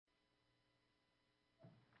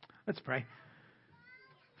Let's pray.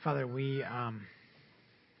 Father, we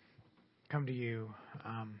come to you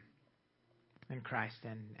in Christ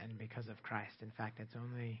and because of Christ. In fact, it's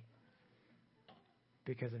only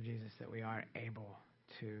because of Jesus that we are able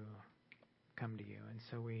to come to you. And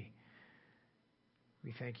so we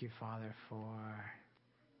thank you, Father, for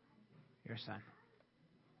your Son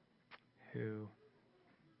who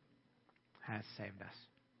has saved us,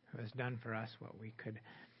 who has done for us what we could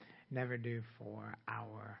never do for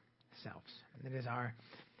ourselves. And it is our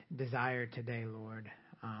desire today, Lord,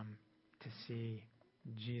 to see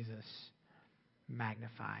Jesus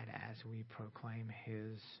magnified as we proclaim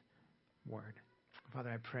his word. Father,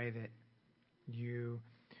 I pray that you,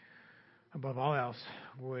 above all else,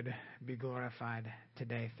 would be glorified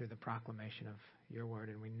today through the proclamation of your word.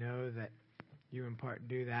 And we know that you in part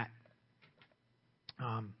do that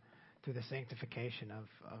through the sanctification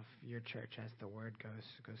of your church as the word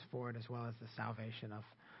goes forward, as well as the salvation of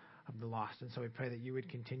the lost. And so we pray that you would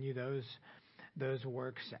continue those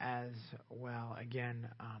works as well, again,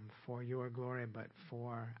 for your glory, but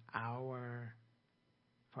for our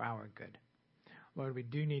good. Lord, we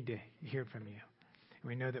do need to hear from you. And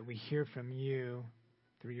we know that we hear from you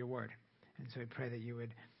through your word. And so we pray that you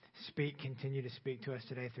would continue to speak to us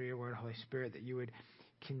today through your word, Holy Spirit, that you would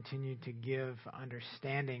continue to give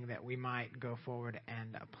understanding that we might go forward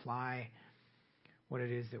and apply what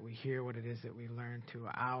it is that we hear, what it is that we learn to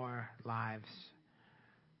our lives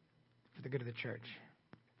for the good of the church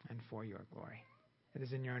and for your glory. It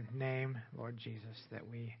is in your name, Lord Jesus, that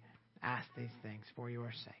we ask these things for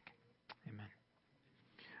your sake.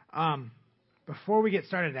 Amen. Before we get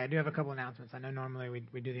started today, I do have a couple announcements. I know normally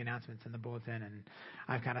we do the announcements in the bulletin, and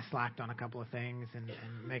I've kind of slacked on a couple of things and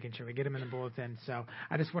making sure we get them in the bulletin. So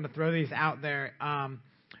I just want to throw these out there.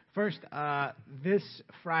 First, this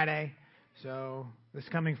Friday, so this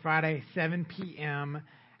coming Friday, 7 p.m.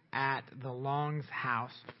 at the Long's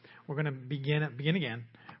house, we're going to begin again.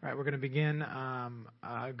 Right, we're going to begin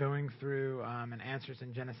going through an Answers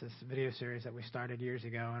in Genesis video series that we started years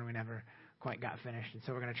ago, and we never quite got finished. And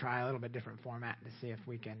so we're going to try a little bit different format to see if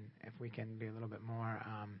we can be a little bit more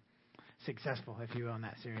successful, if you will, in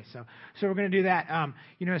that series. So we're going to do that.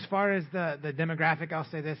 As far as the demographic, I'll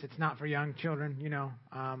say this: it's not for young children,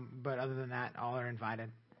 but other than that, all are invited.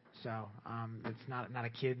 So it's not a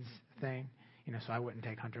kids thing, So I wouldn't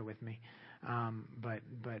take Hunter with me, but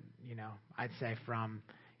I'd say from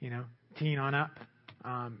teen on up.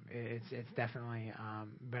 It's definitely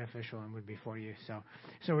beneficial and would be for you.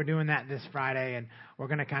 So we're doing that this Friday, and we're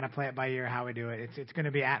going to kind of play it by ear how we do it. It's going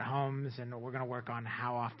to be at homes, and we're going to work on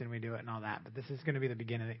how often we do it and all that. But this is going to be the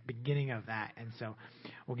beginning of that, and so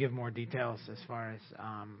we'll give more details as far as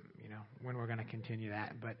when we're going to continue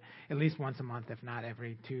that. But at least once a month, if not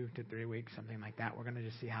every 2 to 3 weeks, something like that. We're going to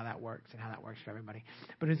just see how that works and how that works for everybody.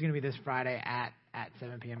 But it's going to be this Friday at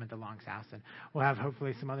 7 p.m. at the Long's house, and we'll have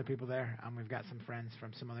hopefully some other people there. We've got some friends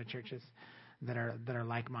from some other churches that are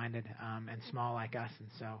like-minded and small like us, and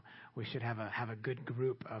so we should have a good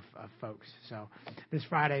group of folks. So this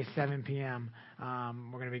Friday, 7 p.m.,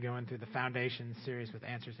 we're going to be going through the Foundation series with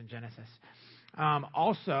Answers in Genesis.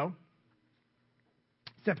 Also,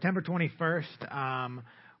 September 21st,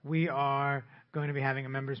 we are going to be having a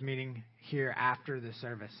members meeting here after the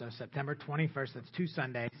service. So September 21st, that's 2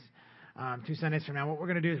 Sundays. 2 Sundays from now, what we're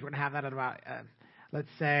going to do is we're going to have that at about, let's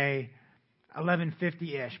say,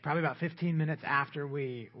 11:50-ish, probably about 15 minutes after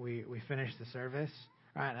we finish the service.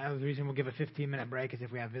 Right? And the reason we'll give a 15-minute break is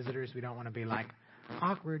if we have visitors, we don't want to be like,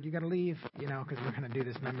 awkward, you got to leave, because we're going to do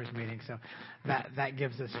this members meeting. So that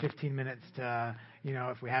gives us 15 minutes to,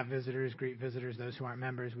 if we have visitors, greet visitors, those who aren't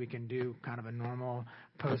members, we can do kind of a normal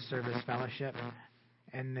post-service fellowship,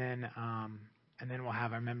 and then we'll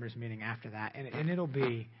have our members meeting after that, and it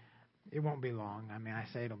won't be long. I mean, I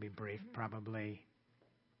say it'll be brief, probably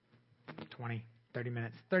 20, 30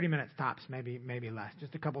 minutes, 30 minutes tops, maybe less.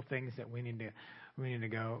 Just a couple things that we need to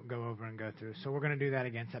go over and go through. So we're going to do that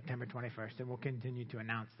again September 21st, and we'll continue to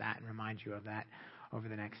announce that and remind you of that over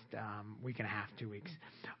the next week and a half, 2 weeks.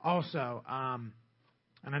 Also,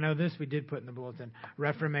 and I know this we did put in the bulletin,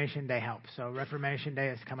 Reformation Day help. So Reformation Day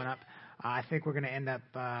is coming up. I think we're going to end up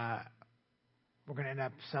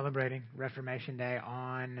celebrating Reformation Day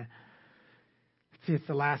on. See, it's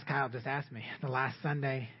the last, Kyle just asked me, the last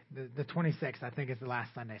Sunday, the 26th, I think is the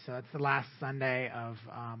last Sunday. So it's the last Sunday of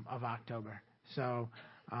October. So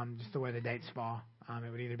just the way the dates fall,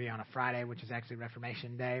 it would either be on a Friday, which is actually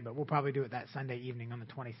Reformation Day, but we'll probably do it that Sunday evening on the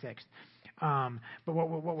 26th. But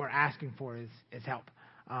what we're asking for is help.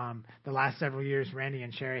 The last several years, Randy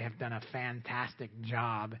and Sherry have done a fantastic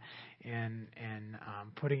job in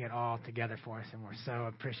putting it all together for us, and we're so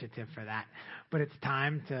appreciative for that. But it's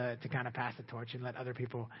time to kind of pass the torch and let other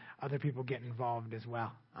people get involved as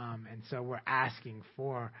well. And so we're asking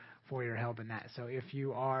for your help in that. So if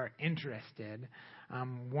you are interested,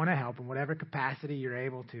 want to help in whatever capacity you're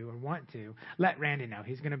able to or want to, let Randy know.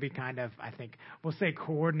 He's going to be kind of, I think, we'll say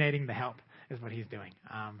coordinating the help is what he's doing.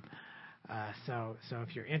 So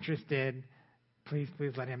if you're interested, please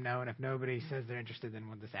let him know. And if nobody says they're interested, then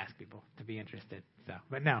we'll just ask people to be interested. So,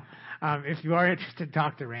 but no, if you are interested,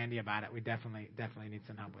 talk to Randy about it. We definitely need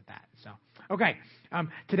some help with that. So, okay,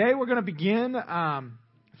 today we're going to begin.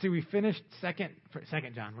 See, we finished Second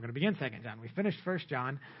John. We're going to begin 2nd John. We finished 1st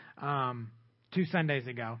John 2 Sundays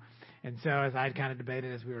ago. And so as I kind of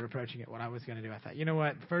debated as we were approaching it what I was going to do, I thought, you know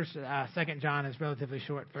what, 2nd John is relatively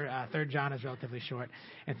short. 3rd John is relatively short.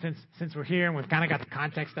 And since we're here and we've kind of got the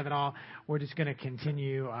context of it all, we're just going to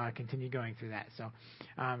continue going through that. So,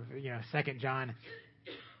 2nd John,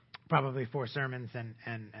 probably 4 sermons, and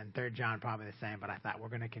 3rd John probably the same, but I thought we're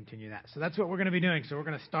going to continue that. So that's what we're going to be doing. So we're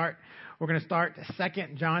going to start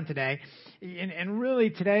 2nd John today. And really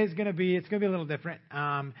today it's going to be a little different.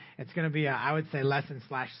 It's going to be I would say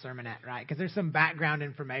lesson/sermonette, right? Because there's some background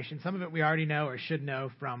information. Some of it we already know or should know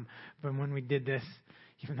from when we did this,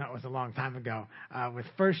 even though it was a long time ago, with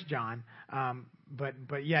 1st John.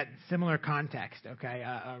 But yet similar context, okay,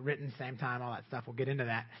 written same time, all that stuff. We'll get into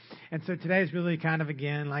that. And so today is really kind of,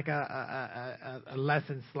 again, like a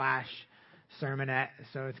lesson/sermonette.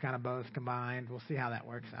 So it's kind of both combined. We'll see how that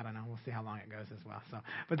works. I don't know. We'll see how long it goes as well. So,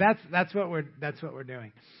 but that's what we're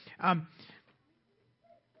doing.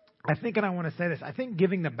 I think, and I want to say this, I think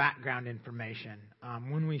giving the background information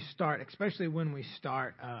when we start, especially when we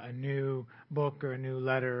start a new book or a new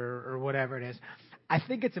letter or whatever it is, I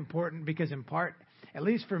think it's important because in part, at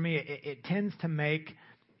least for me, it tends to make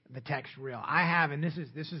the text real. I have, and this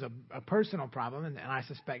is a personal problem, and I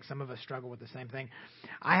suspect some of us struggle with the same thing.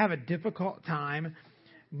 I have a difficult time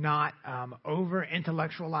not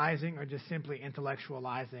over-intellectualizing or just simply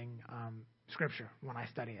intellectualizing Scripture when I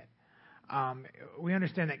study it. We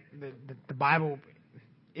understand that the Bible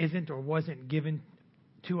isn't or wasn't given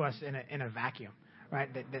to us in a vacuum, right?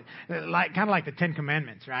 Kind of like the 10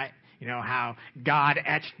 Commandments, right? You know, how God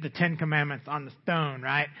etched the 10 Commandments on the stone,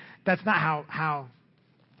 right? That's not how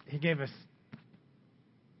He gave us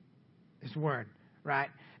His Word, right?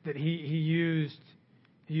 That He used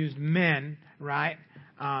men, right?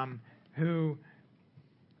 Who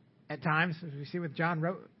at times, as we see with John,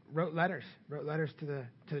 wrote letters to the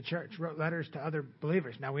church, wrote letters to other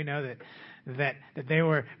believers. Now we know that they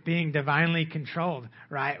were being divinely controlled,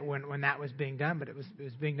 right, when that was being done, but it was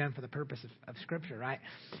being done for the purpose of Scripture, right?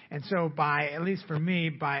 And so at least for me,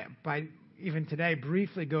 by even today,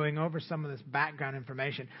 briefly going over some of this background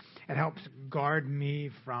information, it helps guard me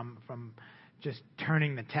from just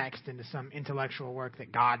turning the text into some intellectual work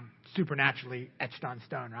that God supernaturally etched on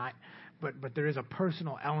stone, right? But there is a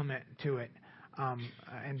personal element to it.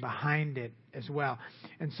 And behind it as well.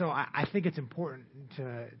 And so I think it's important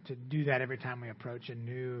to do that every time we approach a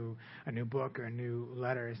new book or a new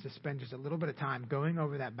letter, is to spend just a little bit of time going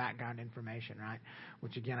over that background information, right?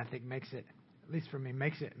 Which again, I think makes it, at least for me,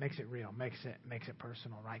 makes it real, makes it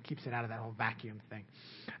personal, right? Keeps it out of that whole vacuum thing.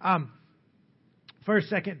 1st,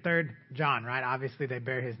 2nd, 3rd John, right? Obviously, they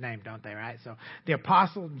bear his name, don't they, right? So the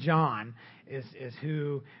Apostle John is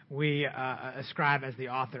who we ascribe as the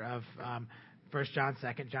author of 1st John,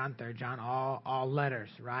 2nd John, 3rd John, all letters,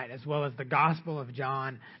 right? As well as the Gospel of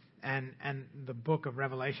John and the book of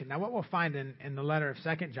Revelation. Now, what we'll find in the letter of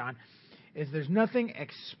 2nd John is there's nothing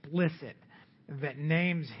explicit that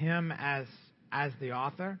names him as the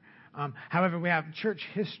author. However, we have church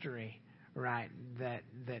history, right, that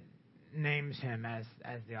names him as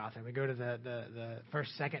the author. We go to the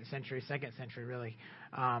first, second century really,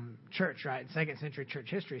 church, right? 2nd century church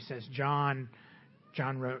history says John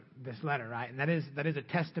wrote this letter, right? And that is a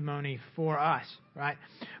testimony for us, right?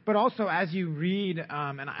 But also as you read,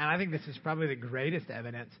 and I think this is probably the greatest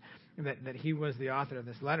evidence that he was the author of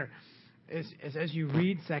this letter, is as you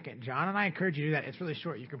read 2nd John, and I encourage you to do that. It's really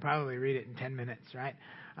short. You can probably read it in 10 minutes, right?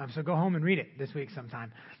 So go home and read it this week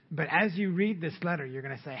sometime. But as you read this letter, you're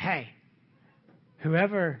going to say, hey,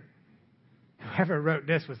 whoever wrote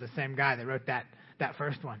this was the same guy that wrote that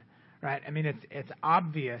first one, right? I mean, it's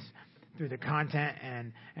obvious through the content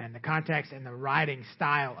and the context and the writing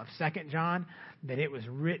style of Second John, that it was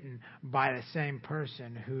written by the same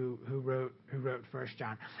person who wrote First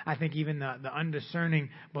John. I think even the undiscerning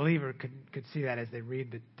believer could see that as they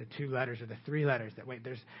read the two letters or the three letters. That wait,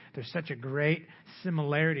 there's such a great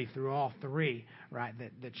similarity through all three, right?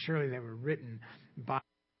 That surely they were written by.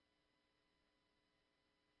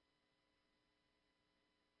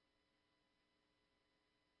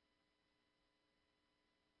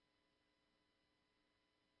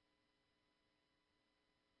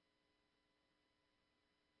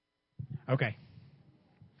 Okay.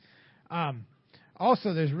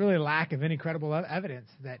 Also, there's really lack of any credible evidence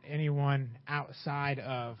that anyone outside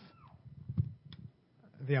of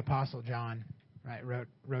the Apostle John, right,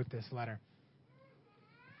 wrote this letter.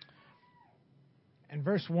 In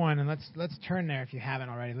verse 1, and let's turn there if you haven't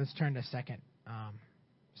already. Let's turn to Second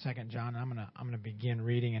John. I'm gonna begin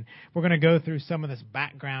reading, and we're gonna go through some of this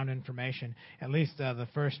background information. At least the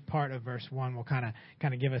first part of verse 1 will kind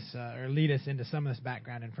of give us or lead us into some of this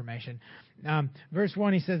background information. Verse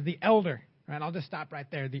 1, he says, "The elder." Right, I'll just stop right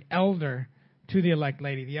there. The elder to the elect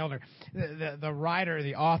lady. The elder, the writer,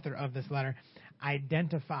 the author of this letter,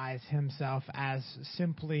 identifies himself as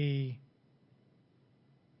simply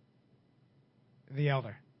the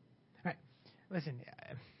elder. Right? Listen,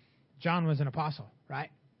 John was an apostle, right?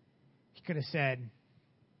 He could have said,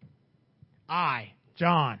 "I,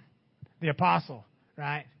 John, the apostle,"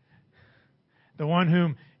 right? The one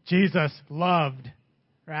whom Jesus loved,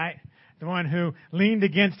 right? The one who leaned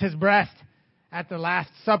against his breast at the Last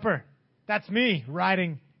Supper. That's me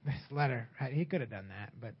writing this letter, right? He could have done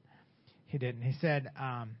that, but he didn't. He said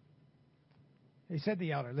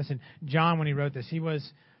the elder. Listen, John, when he wrote this, he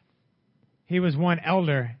was one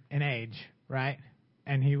elder in age, right?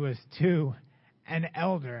 And he was two, an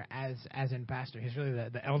elder as in pastor. He's really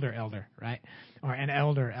the elder, right? Or an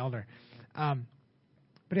elder.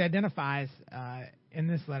 But he identifies in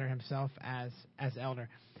this letter himself as elder.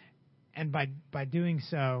 And by doing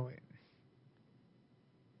so,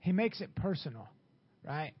 he makes it personal,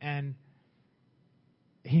 right? And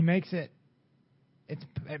he makes it's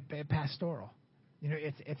pastoral. You know,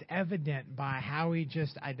 it's evident by how he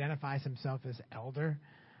just identifies himself as elder,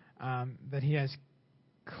 that he has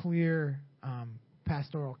clear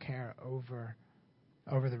pastoral care over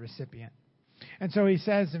the recipient. And so he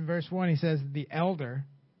says in verse 1, he says, "The elder,"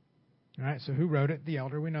 all right, so who wrote it? The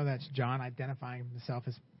elder. We know that's John identifying himself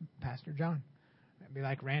as Pastor John. It'd be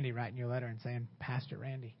like Randy writing you a letter and saying, "Pastor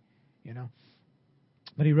Randy," you know.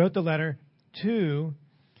 But he wrote the letter to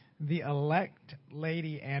the elect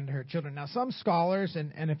lady and her children. Now, some scholars,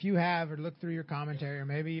 and if you have or look through your commentary or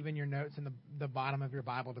maybe even your notes in the bottom of your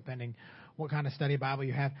Bible, depending what kind of study Bible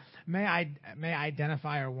you have, may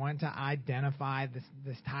identify or want to identify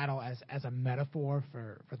this title as a metaphor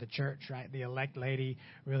for the church, right? The elect lady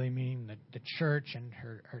really meaning the church and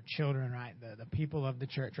her children, right? The people of the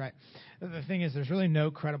church, right? The thing is, there's really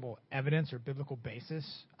no credible evidence or biblical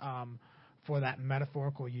basis for that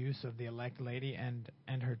metaphorical use of the elect lady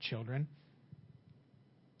and her children.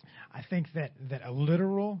 I think that a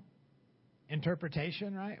literal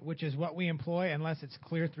interpretation, right, which is what we employ unless it's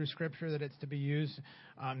clear through Scripture that it's to be used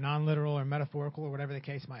non-literal or metaphorical or whatever the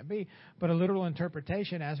case might be, but a literal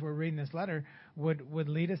interpretation as we're reading this letter would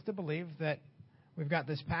lead us to believe that we've got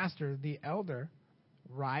this pastor, the elder,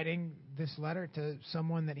 writing this letter to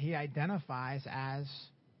someone that he identifies as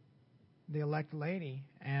the elect lady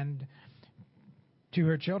and to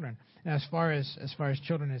her children. Now, as far as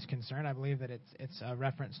children is concerned, I believe that it's a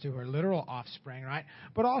reference to her literal offspring, right?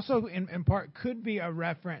 But also, in part, could be a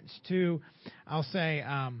reference to, I'll say,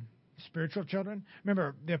 spiritual children.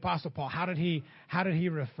 Remember the Apostle Paul. How did he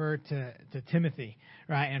refer to Timothy,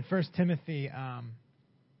 right? In 1 Timothy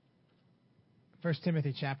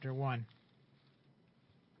chapter 1.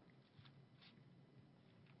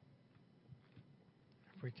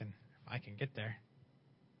 If I can get there.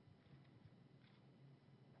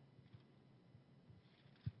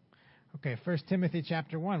 Okay, 1 Timothy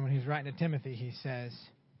chapter 1, when he's writing to Timothy, he says,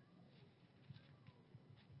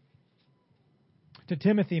 "To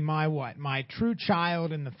Timothy, my what? My true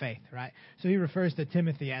child in the faith," right? So he refers to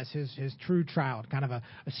Timothy as his true child, kind of a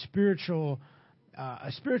spiritual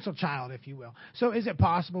child, if you will. So is it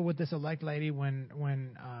possible with this elect lady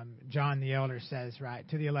when John the elder says, right,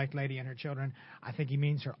 to the elect lady and her children, I think he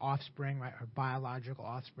means her offspring, right, her biological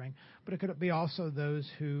offspring, but it could be also those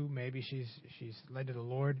who maybe she's led to the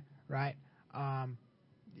Lord, right?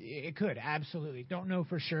 It could, absolutely. Don't know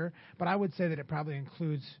for sure, but I would say that it probably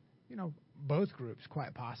includes, both groups,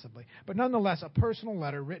 quite possibly. But nonetheless, a personal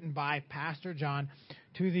letter written by Pastor John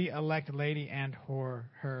to the elect lady and her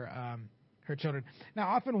her children. Now,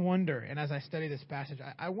 I often wonder, and as I study this passage,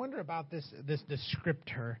 I wonder about this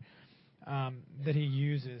descriptor that he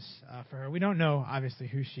uses for her. We don't know, obviously,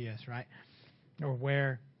 who she is, right, or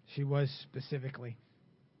where she was specifically.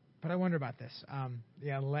 But I wonder about this, the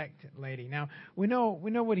elect lady. Now, we know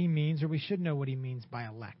what he means, or we should know what he means by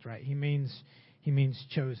elect, right? He means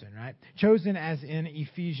chosen, right? Chosen as in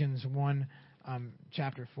Ephesians 1,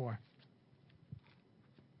 chapter 4.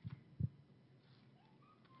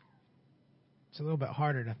 It's a little bit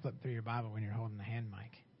harder to flip through your Bible when you're holding the hand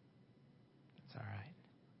mic. That's all right.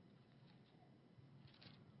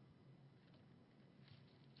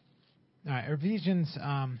 All right,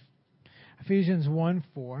 Ephesians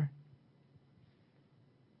 1:4.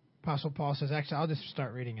 Apostle Paul says, actually, I'll just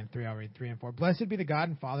start reading in 3. I'll read 3 and 4. Blessed be the God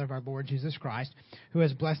and Father of our Lord Jesus Christ, who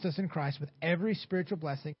has blessed us in Christ with every spiritual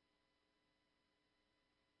blessing.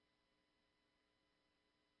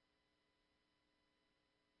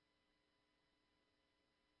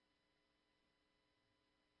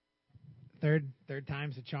 Third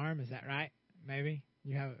time's the charm. Is that right? Maybe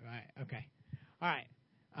you have it right. Okay. All right.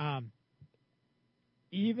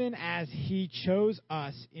 Even as He chose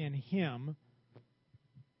us in Him.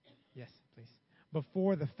 Yes, please.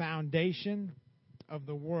 Before the foundation of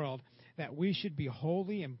the world, that we should be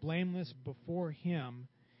holy and blameless before Him.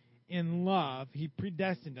 In love, He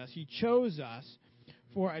predestined us. He chose us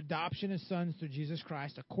for adoption as sons through Jesus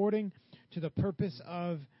Christ, according to the purpose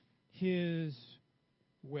of His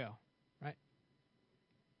will. Right?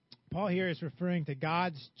 Paul here is referring to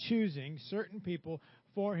God's choosing certain people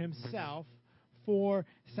for Himself for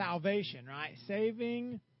salvation. Right?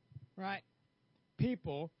 Saving, right?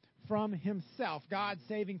 People from Himself. God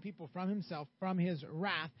saving people from Himself, from His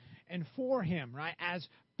wrath, and for Him, right? As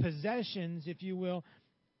possessions, if you will,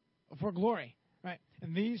 for glory, right?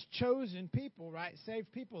 And these chosen people, right,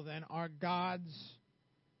 saved people then, are God's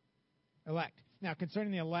elect. Now,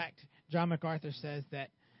 concerning the elect, John MacArthur says that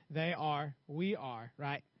we are,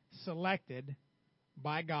 right, selected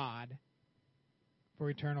by God for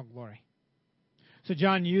eternal glory. So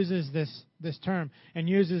John uses this term, and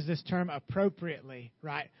uses this term appropriately,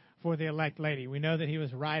 right, for the elect lady. We know that he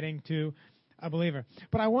was writing to a believer.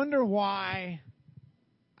 But I wonder why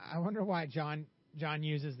John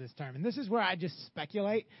uses this term. And this is where I just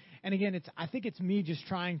speculate. And again, I think it's me just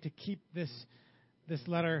trying to keep this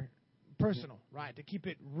letter personal, right? To keep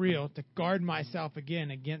it real, to guard myself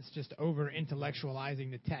again against just over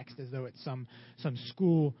intellectualizing the text as though it's some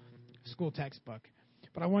school textbook.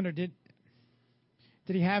 But I wonder, did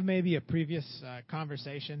he have maybe a previous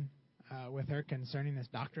conversation with her concerning this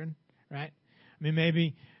doctrine, right? I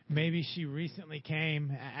mean, maybe she recently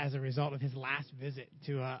came as a result of his last visit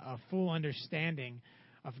to a full understanding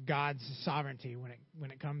of God's sovereignty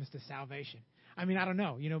when it comes to salvation. I mean, I don't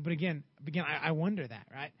know, but again, I wonder that,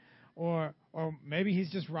 right? Or maybe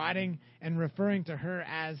he's just writing and referring to her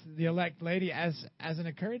as the elect lady as an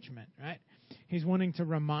encouragement, right? He's wanting to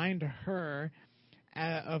remind her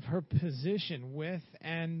of her position with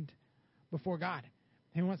and before God.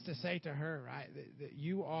 He wants to say to her, right, that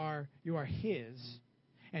you are His,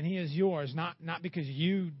 and He is yours, not because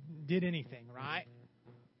you did anything, right,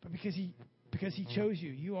 but because He chose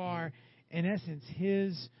you. You are, in essence,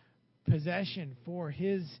 His possession for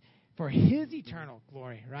His eternal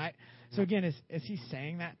glory, right? So again, is He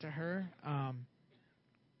saying that to her? I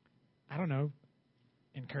don't know,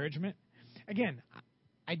 encouragement. Again,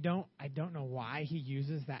 I don't know why he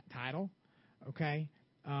uses that title, okay?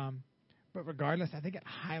 But regardless, I think it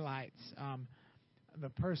highlights the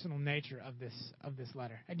personal nature of this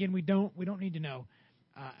letter. Again, we don't need to know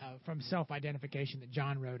from self-identification that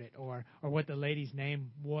John wrote it or what the lady's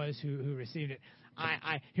name was who received it.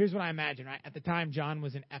 Here's what I imagine, right? At the time, John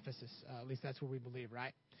was in Ephesus. At least that's what we believe,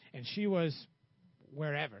 right? And she was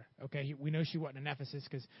wherever, okay? We know she wasn't in Ephesus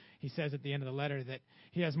because he says at the end of the letter that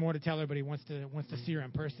he has more to tell her, but he wants to see her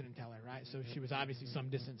in person and tell her, right? So she was obviously some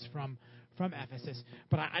distance from Ephesus.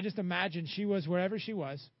 But I just imagine she was wherever she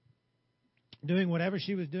was, doing whatever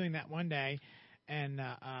she was doing that one day, and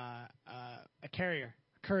a courier,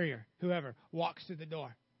 whoever, walks through the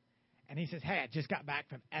door. And he says, hey, I just got back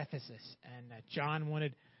from Ephesus, and John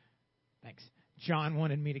wanted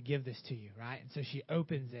me to give this to you, right? And so she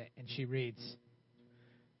opens it, and she reads,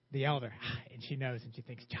 the elder, and she knows, and she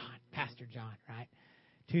thinks, John, Pastor John, right?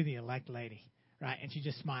 To the elect lady, right? And she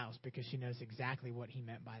just smiles because she knows exactly what he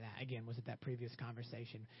meant by that. Again, was it that previous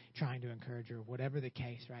conversation, trying to encourage her, whatever the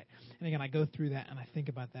case, right? And again, I go through that, and I think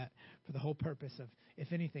about that for the whole purpose of,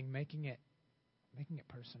 if anything, making it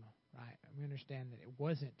personal, right? We understand that it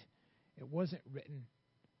wasn't written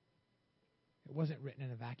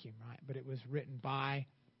in a vacuum, right? But it was written by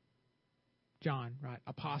John, right?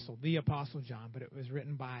 Apostle, the Apostle John, but it was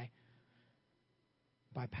written by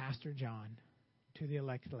Pastor John to the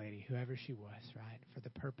elect lady, whoever she was, right? For the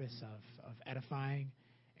purpose of edifying,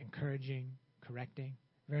 encouraging, correcting.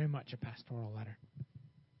 Very much a pastoral letter.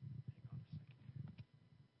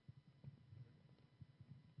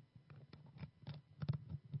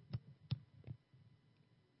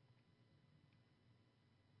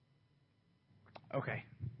 Okay,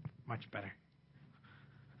 much better.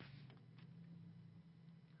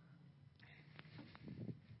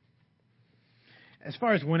 As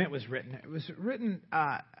far as when it was written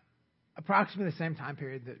approximately the same time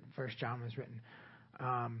period that First John was written,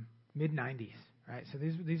 mid-90s, right? So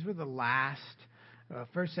these were the last,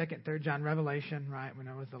 First, Second, Third John, Revelation, right? When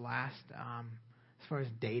it was the last, as far as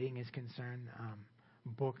dating is concerned,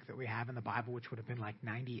 book that we have in the Bible, which would have been like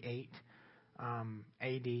 98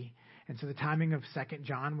 A.D. And so the timing of Second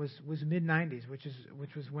John was mid-90s, which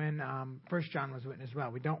was when First John was written as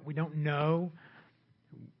well. We don't know,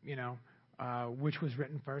 which was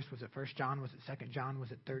written first. Was it First John? Was it Second John?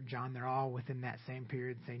 Was it Third John? They're all within that same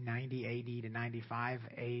period, say 90 A.D. to 95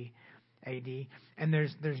 A.D. And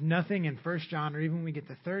there's nothing in First John, or even when we get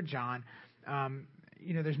to Third John,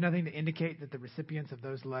 there's nothing to indicate that the recipients of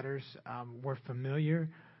those letters were familiar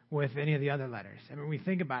with any of the other letters. I mean, we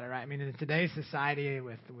think about it, right? I mean, in today's society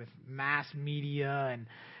with mass media and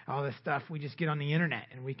all this stuff, we just get on the internet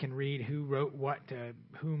and we can read who wrote what to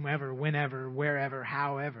whomever, whenever, wherever,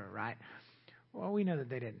 however, right? Well, we know that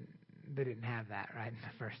they didn't have that, right, in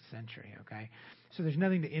the first century, okay? So there's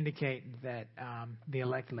nothing to indicate that the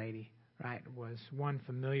elect lady, right, was one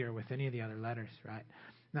familiar with any of the other letters, right?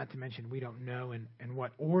 Not to mention we don't know in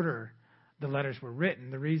what order the letters were written.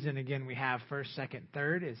 The reason, again, we have first, second,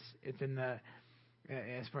 third is it's in the,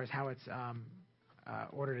 as far as how it's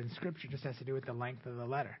ordered in Scripture, just has to do with the length of the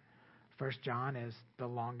letter. First John is the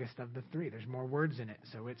longest of the three. There's more words in it,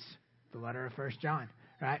 so it's the letter of First John,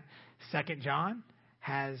 right? Second John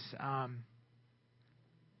has a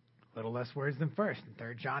little less words than first, and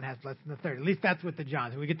Third John has less than the third. At least that's what the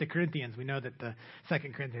Johns. When we get to Corinthians, we know that the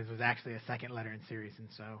Second Corinthians was actually a second letter in series, and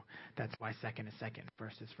so that's why second is second,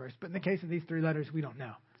 first is first. But in the case of these three letters, we don't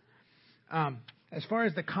know. As far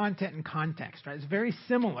as the content and context, right, it's very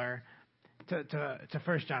similar to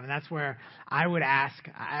First John, and that's where I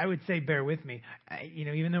would say, bear with me.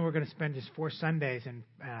 Even though we're going to spend just 4 Sundays in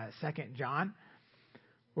Second John,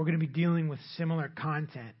 we're going to be dealing with similar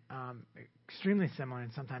content, extremely similar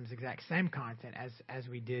and sometimes exact same content as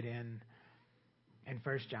we did in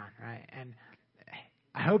First John, right? And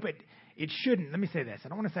I hope it shouldn't. Let me say this. I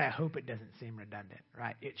don't want to say I hope it doesn't seem redundant,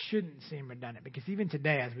 right? It shouldn't seem redundant, because even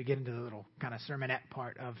today, as we get into the little kind of sermonette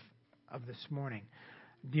part of this morning,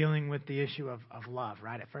 dealing with the issue of love,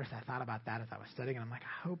 right? At first, I thought about that as I was studying, and I'm like,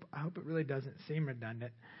 I hope it really doesn't seem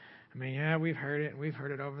redundant. I mean, yeah, we've heard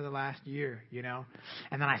it over the last year,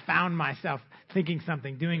 And then I found myself thinking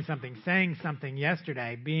something, doing something, saying something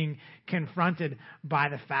yesterday, being confronted by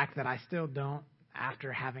the fact that I still don't,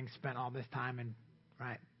 after having spent all this time in,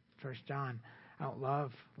 right, First John, I don't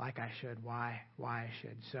love like I should, why I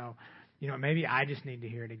should. So, maybe I just need to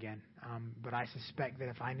hear it again. But I suspect that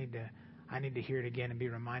if I need to hear it again and be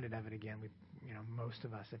reminded of it again, most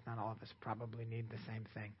of us, if not all of us, probably need the same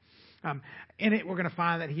thing. In it, we're going to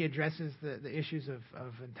find that he addresses the issues of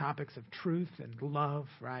and topics of truth and love,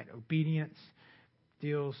 right? Obedience,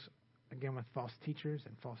 deals, again, with false teachers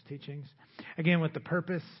and false teachings. Again, with the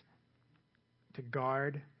purpose to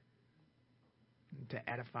guard, to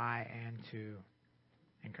edify, and to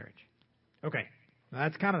encourage. Okay, now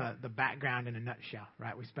that's kind of the background in a nutshell,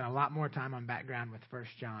 right? We spent a lot more time on background with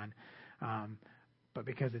First John, but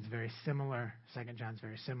because it's very similar, Second John's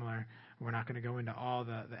very similar, we're not going to go into all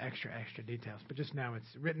the extra details. But just know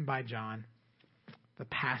it's written by John, the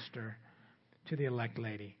pastor, to the elect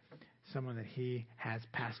lady, someone that he has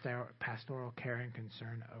pastoral care and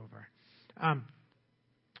concern over.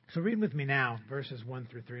 So read with me now verses 1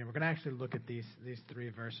 through 3, and we're going to actually look at these 3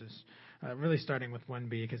 verses, really starting with 1b,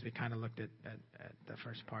 because we kind of looked at the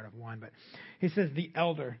first part of 1. But he says, the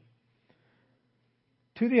elder,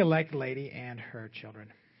 to the elect lady and her children,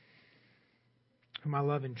 whom I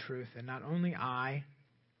love in truth, and not only I,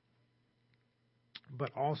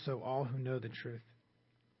 but also all who know the truth,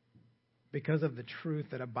 because of the truth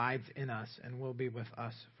that abides in us and will be with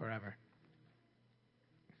us forever.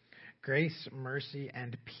 Grace, mercy,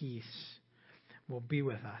 and peace will be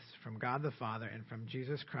with us from God the Father and from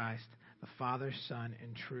Jesus Christ, the Father's Son,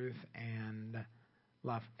 in truth and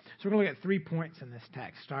love. So we're going to look at 3 points in this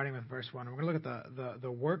text, starting with verse 1. We're going to look at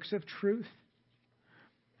the works of truth.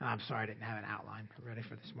 I'm sorry I didn't have an outline ready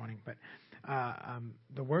for this morning, but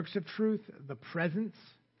the works of truth, the presence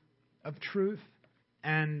of truth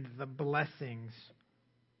and the blessings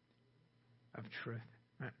of truth.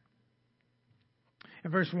 Right.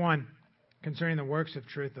 In verse 1, concerning the works of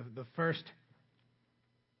truth, the first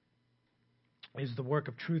is the work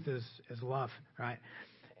of truth is love. Right.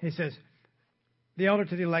 He says, the elder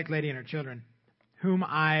to the elect lady and her children, whom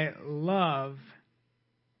I love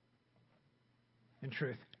in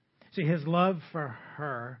truth. See, his love for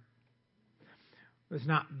her was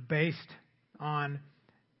not based on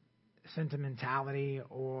sentimentality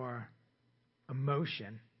or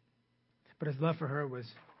emotion, but his love for her was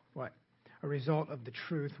what? A result of the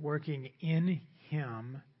truth working in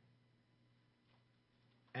him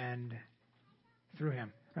and through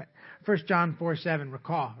him. Right? 1 John 4:7,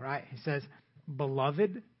 recall, right? He says,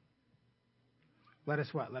 beloved, let us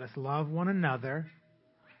what? Let us love one another,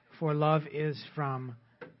 for love is from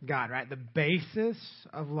God, right? The basis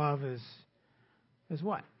of love is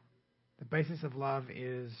what? The basis of love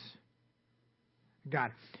is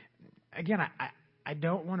God. Again, I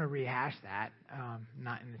don't want to rehash that,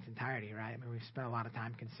 not in its entirety, right? I mean, we've spent a lot of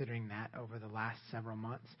time considering that over the last several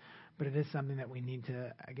months, but it is something that we need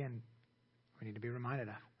to be reminded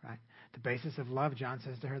of, right? The basis of love, John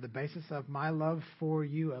says to her, the basis of my love for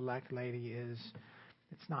you, elect lady, is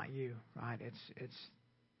it's not you, right? It's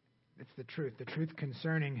the truth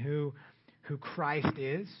concerning who Christ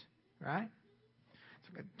is, right?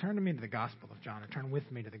 So turn to me to the Gospel of John, or turn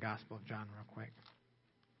with me to the Gospel of John real quick.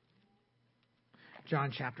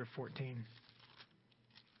 John chapter 14.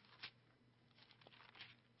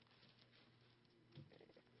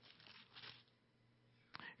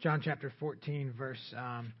 John chapter 14, verse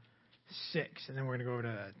 6, and then we're going to go over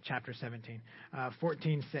to chapter 17.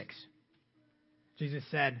 14:6. Jesus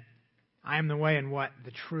said, I am the way and what?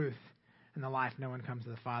 The truth and the life. No one comes to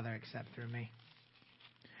the Father except through me.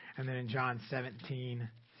 And then in John 17:17.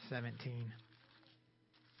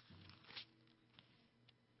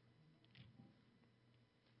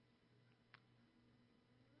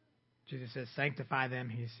 Jesus says, sanctify them.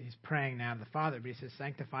 He's praying now to the Father, but he says,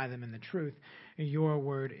 sanctify them in the truth. Your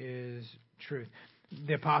word is truth.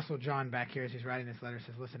 The Apostle John back here, as he's writing this letter,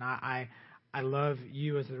 says, listen, I love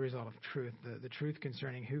you as the result of truth. The truth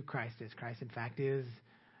concerning who Christ is. Christ, in fact, is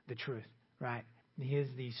the truth, right? He is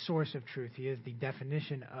the source of truth. He is the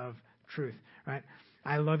definition of truth, right?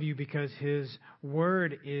 I love you because his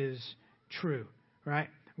word is true, right?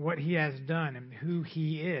 What he has done and who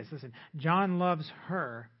he is. Listen, John loves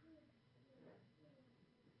her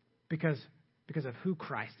because of who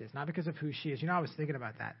Christ is, not because of who she is. You know, I was thinking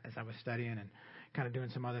about that as I was studying and kind of doing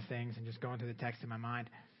some other things and just going through the text in my mind.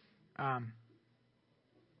 I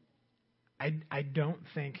don't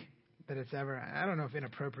think that it's ever, I don't know if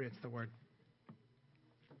inappropriate is the word,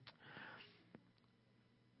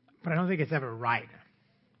 but I don't think it's ever right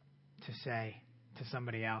to say to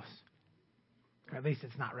somebody else, or at least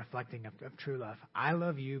it's not reflecting of true love, I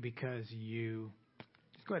love you because you,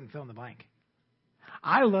 just go ahead and fill in the blank.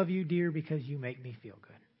 I love you, dear, because you make me feel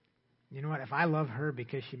good. You know what? If I love her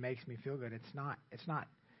because she makes me feel good, it's not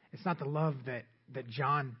the love that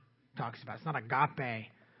John talks about. It's not agape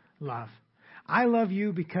love. I love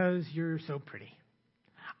you because you're so pretty.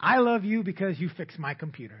 I love you because you fix my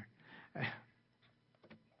computer.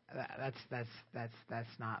 That's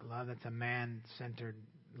not love. That's a man-centered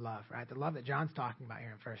love, right? The love that John's talking about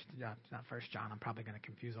here in First John, it's not First John. I'm probably going to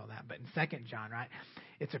confuse all that, but in Second John, right?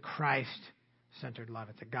 It's a Christ-centered love.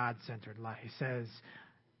 It's a God-centered love. He says,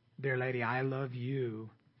 dear lady, I love you.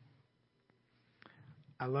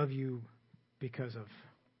 I love you because of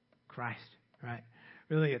Christ, right?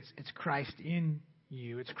 Really, it's Christ in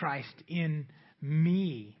you. It's Christ in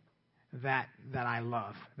me that I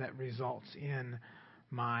love, that results in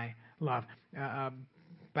my love.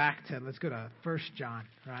 Let's go to 1 John,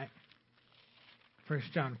 right? 1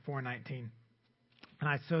 John 4:19. And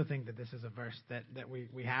I so think that this is a verse that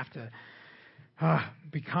we have to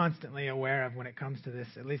be constantly aware of when it comes to this,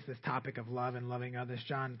 at least this topic of love and loving others.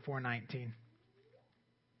 John 4:19.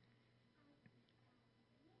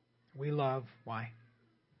 We love, why?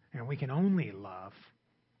 And we can only love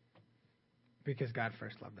because God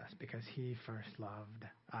first loved us, because he first loved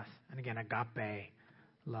us. And again, agape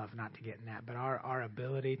love, not to get in that, but our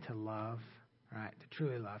ability to love, right, to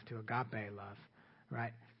truly love, to agape love,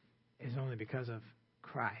 right, is only because of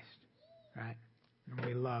Christ, right? And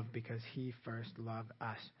we love because he first loved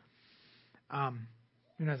us.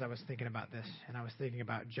 As I was thinking about this, and I was thinking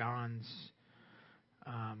about John's,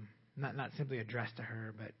 not simply addressed to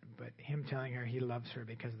her, but him telling her he loves her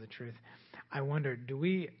because of the truth. I wonder, do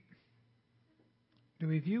we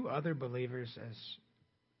view other believers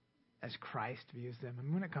as Christ views them?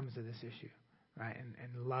 And when it comes to this issue, right,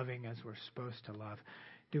 and loving as we're supposed to love,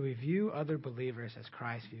 Do we view other believers as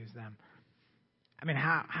Christ views them? I mean,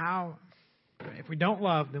 how if we don't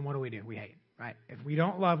love, then what do? We hate, right? If we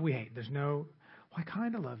don't love, we hate. There's no, well, I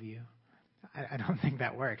kind of love you. I don't think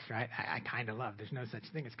that works, right? I kind of love. There's no such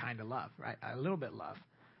thing as kind of love, right? A little bit love,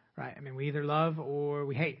 right? I mean, we either love or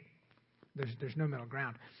we hate. There's no middle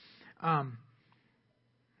ground. So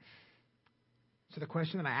the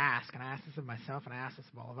question that I ask, and I ask this of myself and I ask this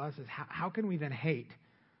of all of us, is how can we then hate?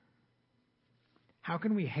 How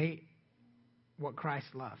can we hate what Christ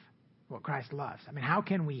loves? What Christ loves? I mean, how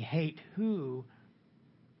can we hate who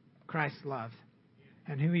Christ loves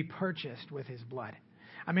and who he purchased with his blood?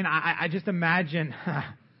 I mean, I just imagine...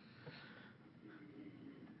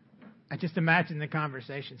 I just imagine the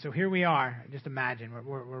conversation. So here we are. Just imagine.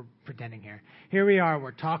 We're pretending here. Here we are.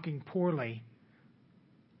 We're talking poorly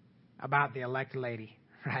about the elect lady,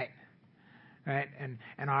 right? Right? And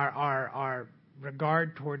our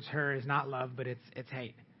regard towards her is not love, but it's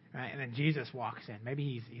hate, right? And then Jesus walks in.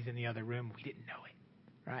 Maybe he's in the other room. We didn't know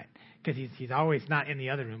it, right? Because he's always not in the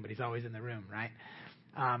other room, but he's always in the room, right?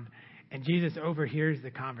 And Jesus overhears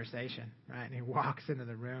the conversation, right? And he walks into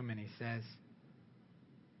the room and he says,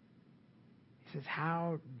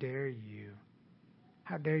 how dare you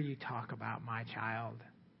talk about my child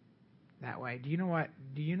that way? Do you know what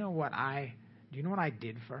I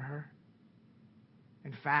did for her?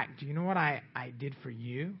 In fact, do you know what I did for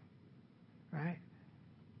you? Right?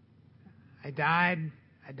 I died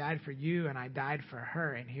for you and I died for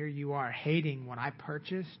her, and here you are hating what I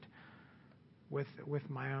purchased with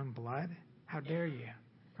my own blood? How dare you?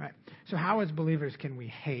 Right? So how as believers can we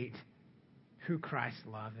hate who Christ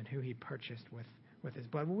loved and who he purchased with his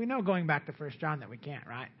blood? Well, we know going back to 1 John that we can't,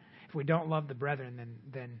 right? If we don't love the brethren,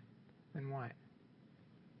 then what?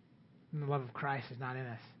 Then the love of Christ is not in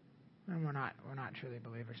us. And we're not truly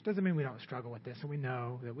believers. Doesn't mean we don't struggle with this, and we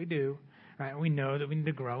know that we do, right? And we know that we need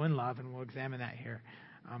to grow in love, and we'll examine that here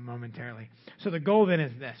momentarily. So the goal then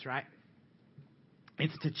is this, right?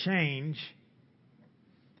 It's to change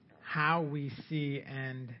how we see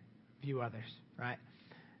and view others, right?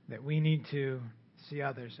 That we need to see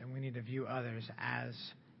others and we need to view others as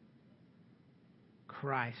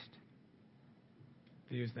Christ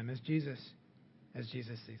views them, as Jesus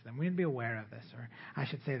sees them. We need to be aware of this, or I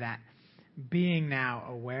should say that, being now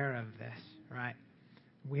aware of this, right?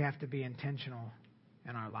 We have to be intentional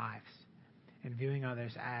in our lives in viewing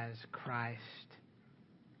others as Christ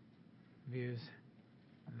views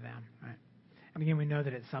them, right? And again, we know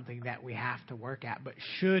that it's something that we have to work at, but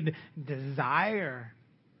should desire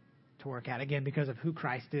to work at, again, because of who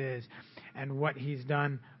Christ is and what he's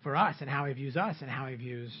done for us and how he views us and how he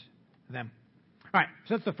views them. All right,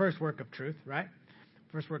 so that's the first work of truth, right?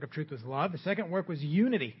 First work of truth was love. The second work was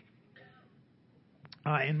unity.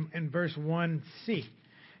 In verse 1c,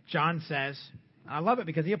 John says, I love it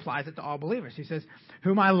because he applies it to all believers. He says,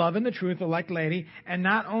 whom I love in the truth, elect lady, and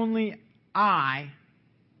not only I,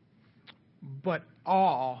 but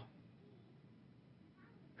all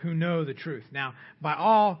who know the truth. Now, by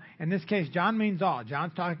all, in this case, John means all.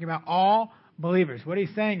 John's talking about all believers. What he's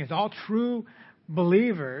saying is all true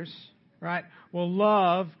believers, right, will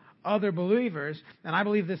love other believers, and I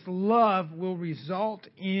believe this love will result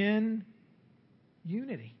in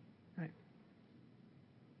unity. Right?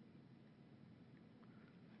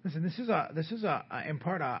 Listen, this is in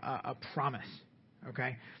part a promise.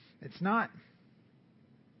 Okay, it's not.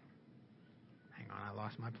 Hang on, I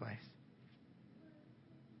lost my place.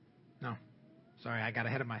 No, sorry, I got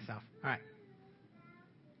ahead of myself. All right,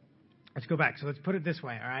 let's go back. So let's put it this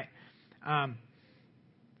way. All right,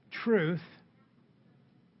 truth.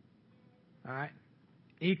 All right,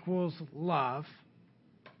 equals love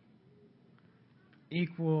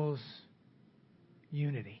equals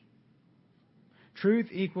unity. Truth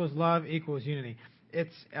equals love equals unity.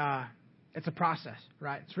 It's a process,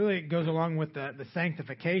 right? It goes along with the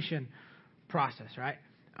sanctification process, right?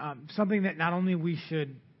 Something that not only we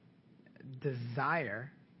should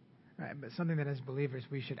desire, right, but something that as believers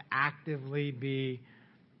we should actively be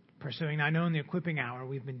pursuing. Now, I know in the equipping hour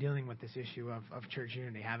we've been dealing with this issue of church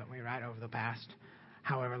unity, haven't we, right? Over the past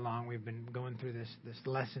however long we've been going through this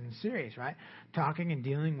lesson series, right? Talking and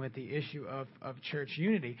dealing with the issue of church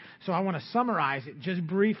unity. So I want to summarize it just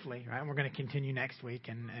briefly, right? And we're going to continue next week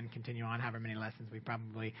and continue on however many lessons we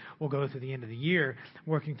probably will go through the end of the year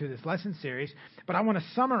working through this lesson series. But I want to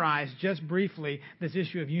summarize just briefly this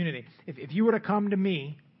issue of unity. If you were to come to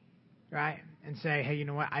me, right, and say, hey, you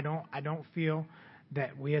know what, I don't feel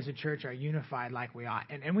that we as a church are unified like we ought.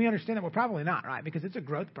 And we understand that we're probably not, right? Because it's a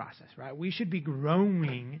growth process, right? We should be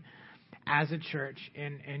growing as a church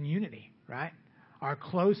in unity, right? Our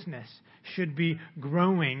closeness should be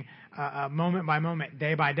growing moment by moment,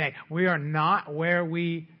 day by day. We are not where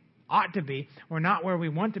we ought to be. We're not where we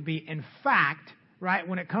want to be. In fact, right,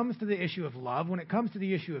 when it comes to the issue of love, when it comes to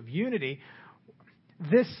the issue of unity,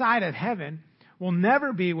 this side of heaven will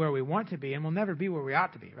never be where we want to be and will never be where we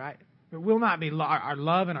ought to be, right? It will not be, our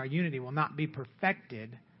love and our unity will not be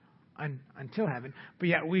perfected until heaven, but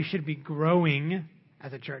yet we should be growing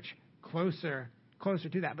as a church closer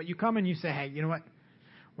to that. But you come and you say, hey, you know what?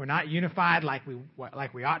 We're not unified like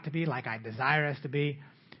we ought to be, like I desire us to be.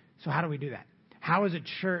 So how do we do that? How as a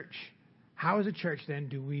church then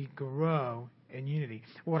do we grow in unity?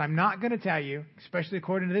 What I'm not going to tell you, especially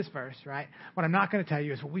according to this verse, right? What I'm not going to tell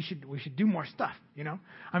you is we should do more stuff, you know?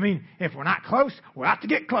 I mean, if we're not close, we ought to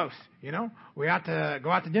get close, you know? We ought to go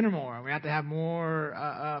out to dinner more, and we ought to have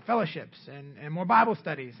more fellowships and more Bible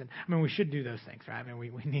studies. And I mean, we should do those things, right? I mean,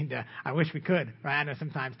 we need to, I wish we could, right? I know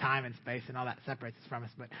sometimes time and space and all that separates us from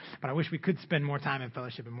us, but I wish we could spend more time in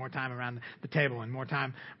fellowship and more time around the table and more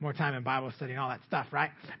time in Bible study and all that stuff,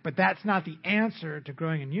 right? But that's not the answer to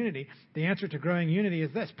growing in unity. The answer to growing unity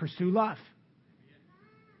is this: pursue love.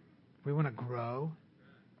 We want to grow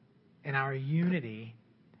in our unity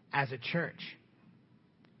as a church.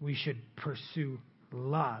 We should pursue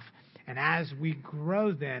love. And as we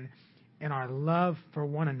grow then in our love for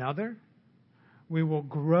one another, we will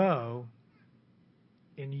grow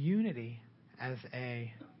in unity as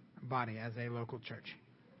a body, as a local church.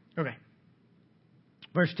 Okay.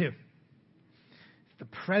 Verse 2. It's the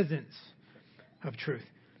presence of truth.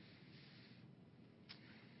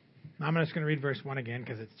 I'm just going to read verse 1 again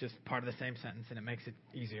because it's just part of the same sentence and it makes it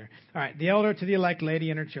easier. All right. The elder to the elect lady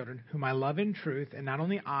and her children, whom I love in truth, and not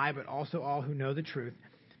only I, but also all who know the truth,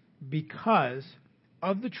 because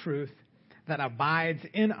of the truth that abides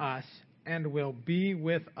in us and will be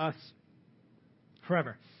with us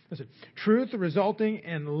forever. Listen, truth resulting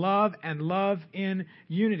in love and love in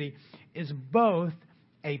unity is both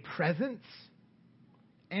a presence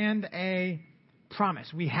and a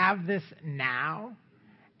promise. We have this now,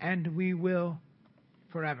 and we will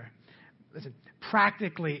forever. Listen,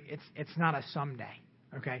 practically, it's not a someday.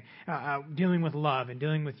 Okay, dealing with love and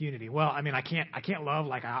dealing with unity. Well, I mean, I can't love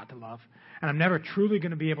like I ought to love, and I'm never truly going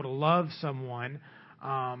to be able to love someone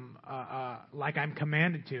like I'm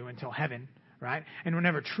commanded to until heaven, right? And we're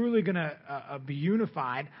never truly going to be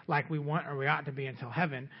unified like we want or we ought to be until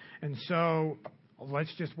heaven. And so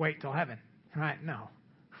let's just wait till heaven, right? No,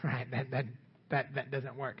 right? That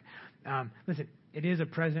doesn't work. Listen. It is a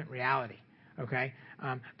present reality, okay?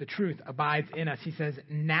 The truth abides in us. He says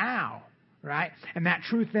now, right? And that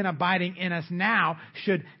truth then abiding in us now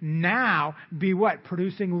should now be what?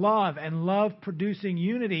 Producing love, and love producing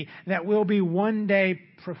unity that will be one day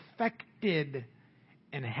perfected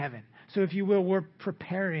in heaven. So if you will, we're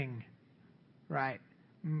preparing, right?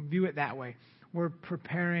 View it that way. We're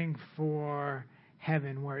preparing for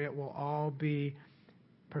heaven where it will all be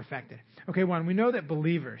perfected. Okay, one, we know that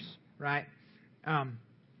believers, right?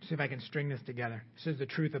 See if I can string this together. It says the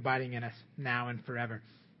truth abiding in us now and forever.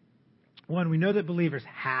 One, we know that believers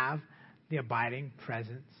have the abiding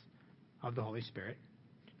presence of the Holy Spirit.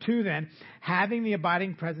 Two, then, having the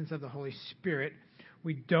abiding presence of the Holy Spirit,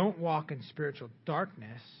 we don't walk in spiritual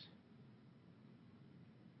darkness,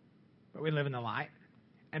 but we live in the light.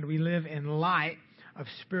 And we live in light of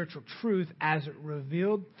spiritual truth as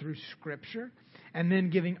revealed through Scripture, and then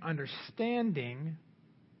giving understanding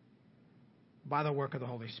by the work of the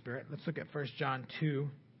Holy Spirit. Let's look at 1 John 2,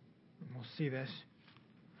 and we'll see this.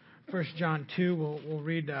 1 John 2, we'll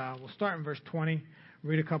read. We'll start in verse 20,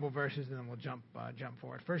 read a couple verses, and then we'll jump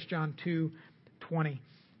forward. 1 John 2, 20.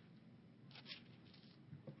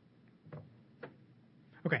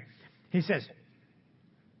 Okay, he says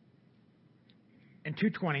in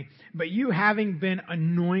 2:20, but you having been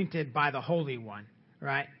anointed by the Holy One,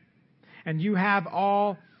 right? And you have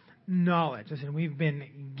all knowledge. Listen, we've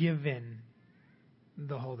been given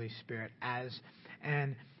the Holy Spirit as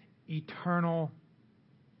an eternal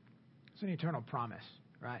promise,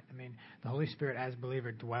 right? I mean, the Holy Spirit as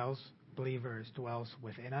believers dwells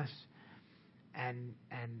within us, and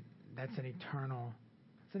that's an eternal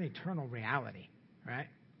reality, right?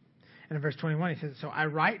 And in verse 21, he says, so I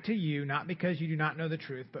write to you not because you do not know the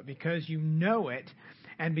truth, but because you know it,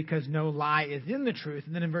 and because no lie is in the truth.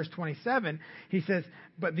 And then in verse 27, he says,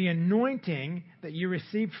 but the anointing that you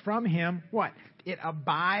received from him, what? It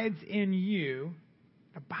abides in you,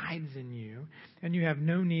 and you have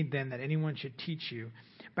no need then that anyone should teach you.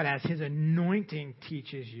 But as his anointing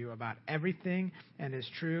teaches you about everything and is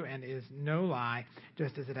true and is no lie,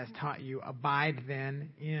 just as it has taught you, abide then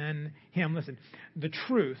in him. Listen, the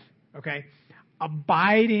truth, okay,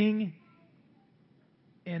 abiding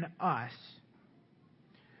in us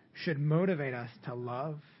should motivate us to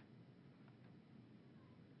love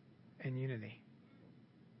and unity.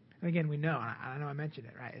 And again, we know, and I know I mentioned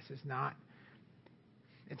it, right? It's just not,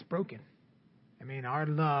 it's broken. I mean, our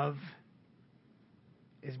love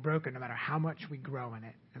is broken no matter how much we grow in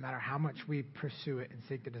it, no matter how much we pursue it and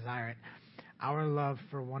seek to desire it. Our love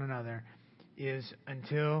for one another is,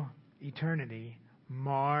 until eternity,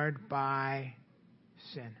 marred by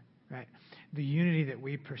sin, right? The unity that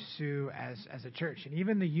we pursue as a church, and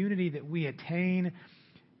even the unity that we attain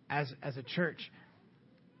as a church,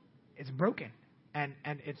 it's broken, and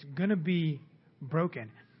it's going to be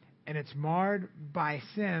broken, and it's marred by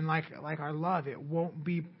sin. Like our love, it won't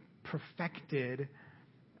be perfected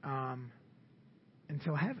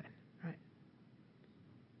until heaven, right?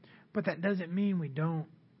 But that doesn't mean we don't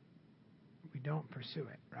pursue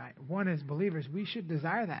it, right? One, as believers, we should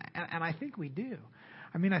desire that, and I think we do.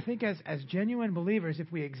 I mean, I think as genuine believers,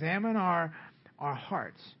 if we examine our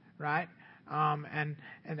hearts, right, and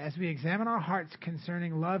as we examine our hearts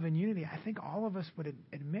concerning love and unity, I think all of us would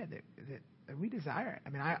admit that we desire it. I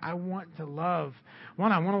mean, I want to love.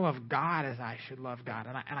 One, I want to love God as I should love God,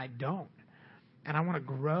 and I don't. And I want to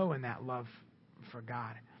grow in that love for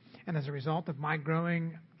God. And as a result of my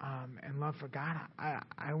growing in love for God,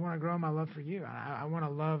 I want to grow in my love for you. I want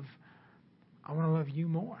to love you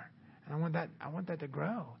more. And I want that to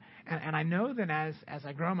grow. And I know that as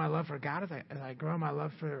I grow in my love for God, as I grow in my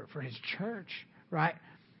love for His church, right,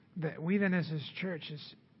 that we then as His church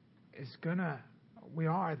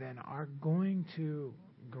are going to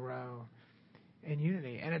grow in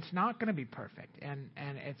unity. And it's not going to be perfect. And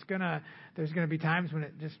there's going to be times when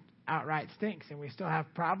it just outright stinks, and we still have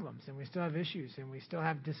problems, and we still have issues, and we still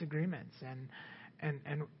have disagreements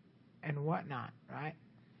and whatnot, right?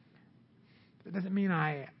 It doesn't mean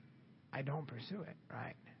I don't pursue it,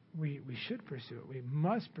 right? We should pursue it. We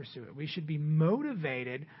must pursue it. We should be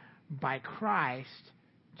motivated by Christ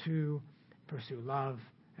to pursue love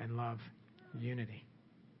and love unity.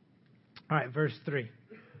 All right, verse 3.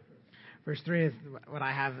 Verse 3 is what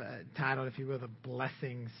I have titled, if you will, the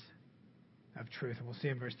blessings of truth. And we'll see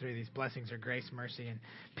in verse 3, these blessings are grace, mercy, and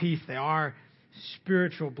peace. They are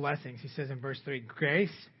spiritual blessings. He says in verse 3,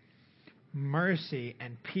 grace, mercy,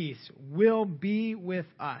 and peace will be with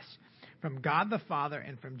us from God the Father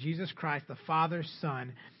and from Jesus Christ, the Father's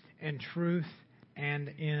Son, in truth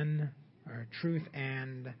and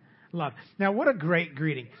love. Now, what a great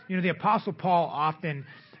greeting. You know, the Apostle Paul often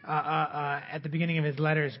at the beginning of his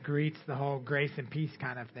letters greets the whole grace and peace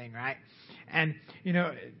kind of thing, right? And, you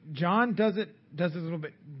know, John does it a little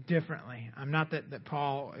bit differently. I'm not that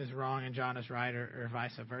Paul is wrong and John is right or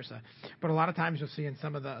vice versa. But a lot of times you'll see in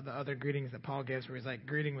some of the other greetings that Paul gives where he's like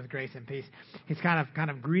greeting with grace and peace. He's kind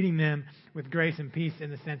of greeting them with grace and peace in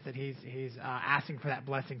the sense that he's asking for that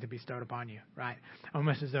blessing to be bestowed upon you, right?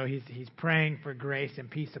 Almost as though he's praying for grace and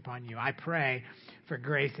peace upon you. I pray for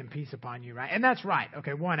grace and peace upon you, right? And that's right.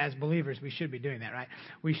 Okay, one, as believers, we should be doing that, right?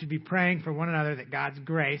 We should be praying for one another that God's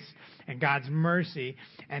grace and God's mercy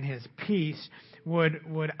and His peace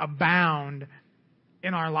would abound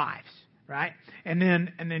in our lives, right? And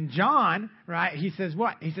then John, right, he says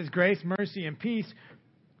what? He says grace, mercy, and peace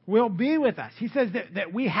will be with us. He says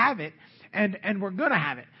that we have it and we're going to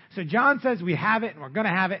have it. So John says we have it and we're going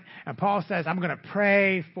to have it, and Paul says I'm going to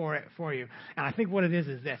pray for it for you. And I think what it is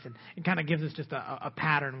this, and it kind of gives us just a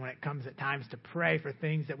pattern when it comes at times to pray for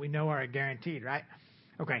things that we know are guaranteed, right?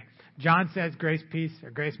 Okay, John says grace, peace, or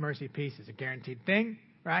grace, mercy, peace is a guaranteed thing,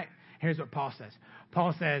 right? Here's what Paul says.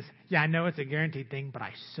 Paul says, yeah, I know it's a guaranteed thing, but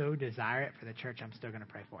I so desire it for the church, I'm still going to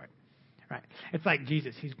pray for it, right? It's like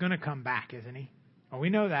Jesus. He's going to come back, isn't He? Well, we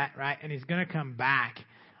know that, right? And He's going to come back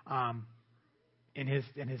in his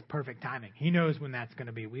perfect timing. He knows when that's going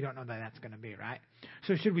to be. We don't know that that's going to be, right?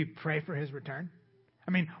 So should we pray for His return?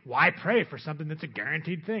 I mean, why pray for something that's a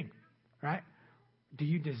guaranteed thing, right? Do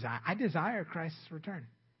you desire? I desire Christ's return.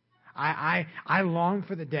 I long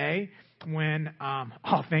for the day when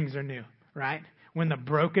all things are new, right? When the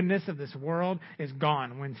brokenness of this world is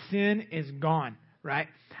gone, when sin is gone, right?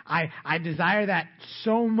 I desire that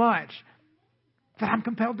so much that I'm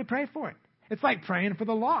compelled to pray for it. It's like praying for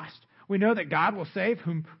the lost. We know that God will save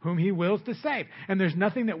whom He wills to save. And there's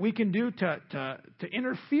nothing that we can do to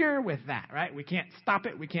interfere with that, right? We can't stop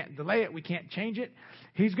it. We can't delay it. We can't change it.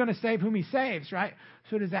 He's going to save whom He saves, right?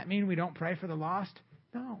 So does that mean we don't pray for the lost?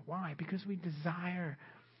 No. Why? Because we desire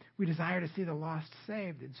to see the lost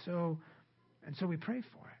saved. And so we pray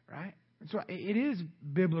for it, right? And so it is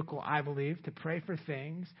biblical, I believe, to pray for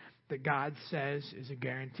things that God says is a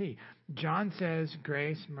guarantee. John says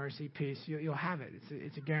grace, mercy, peace, you'll have it.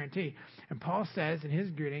 It's a guarantee. And Paul says in his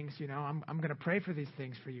greetings, I'm going to pray for these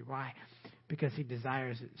things for you. Why? Because he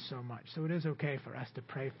desires it so much. So it is okay for us to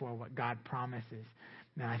pray for what God promises.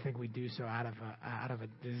 And I think we do so out of a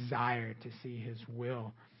desire to see his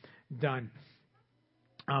will done.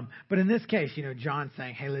 But in this case, John's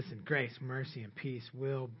saying, hey, listen, grace, mercy, and peace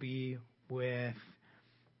will be with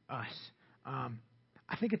us.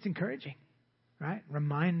 I think it's encouraging, right?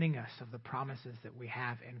 Reminding us of the promises that we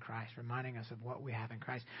have in Christ, reminding us of what we have in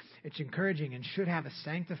Christ. It's encouraging and should have a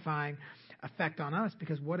sanctifying effect on us,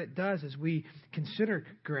 because what it does is we consider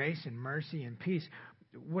grace and mercy and peace.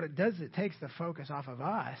 What it does is it takes the focus off of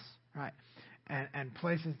us, right, and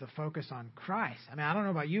places the focus on Christ. I mean, I don't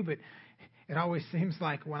know about you, but it always seems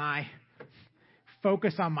like when I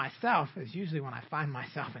focus on myself is usually when I find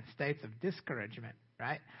myself in states of discouragement,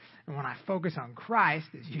 right? And when I focus on Christ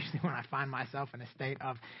is usually when I find myself in a state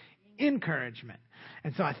of encouragement.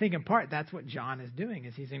 And so I think in part that's what John is doing,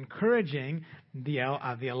 is he's encouraging the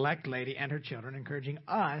elect lady and her children, encouraging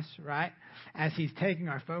us, right, as he's taking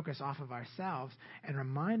our focus off of ourselves and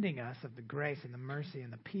reminding us of the grace and the mercy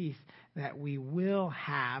and the peace that we will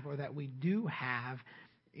have, or that we do have,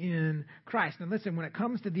 in Christ. And listen, when it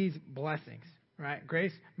comes to these blessings, right,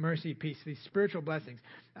 grace, mercy, peace, these spiritual blessings,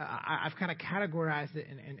 I've kind of categorized it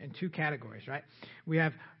in two categories, right? We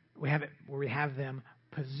have it where we have them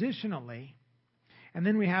positionally, and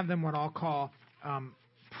then we have them what I'll call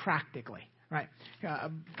practically, right?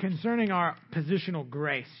 Concerning our positional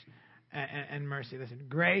grace and mercy. Listen,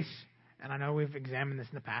 grace, and I know we've examined this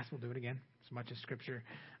in the past, we'll do it again, as much as Scripture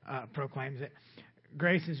proclaims it.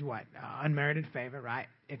 Grace is what? Unmerited favor, right?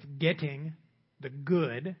 It's getting the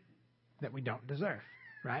good that we don't deserve,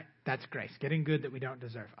 right? That's grace. Getting good that we don't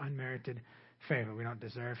deserve. Unmerited favor. We don't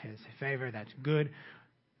deserve his favor. That's good.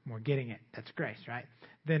 We're getting it. That's grace, right?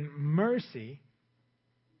 Then mercy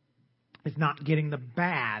is not getting the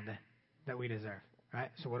bad that we deserve, right?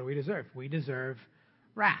 So what do we deserve? We deserve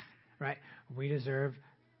wrath, right? We deserve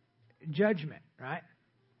judgment, right?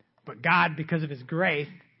 But God, because of his grace,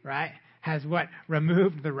 right, has what?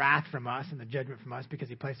 Removed the wrath from us and the judgment from us because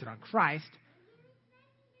he placed it on Christ.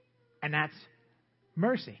 And that's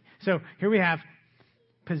mercy. So here we have,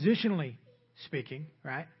 positionally speaking,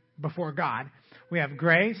 right, before God, we have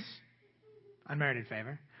grace, unmerited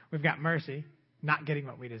favor. We've got mercy, not getting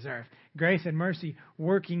what we deserve. Grace and mercy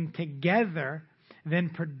working together then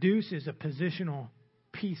produces a positional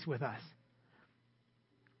peace with us,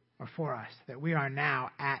 or for us, that we are now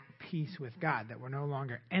at peace with God, that we're no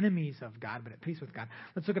longer enemies of God, but at peace with God.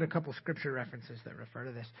 Let's look at a couple scripture references that refer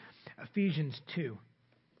to this. Ephesians 2.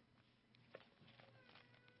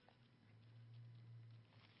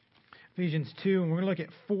 Ephesians 2, and we're going to look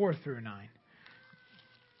at 4 through 9.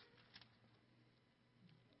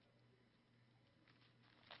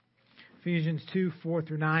 Ephesians 2, 4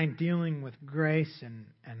 through 9, dealing with grace and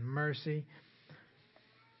mercy.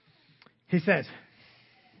 He says,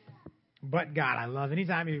 but God, I love,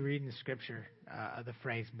 anytime you read in the Scripture the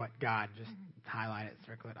phrase, but God, just highlight it,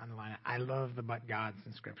 circle it, underline it. I love the but Gods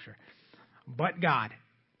in Scripture. But God,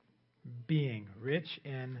 being rich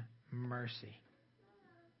in mercy,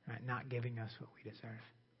 right, not giving us what we deserve,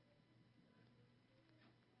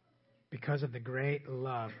 because of the great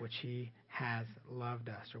love which he has loved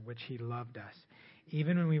us, or which he loved us,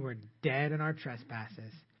 even when we were dead in our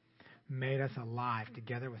trespasses, made us alive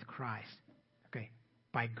together with Christ. Okay,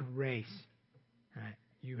 by grace, right,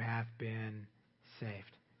 you have been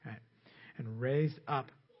saved, right, and raised up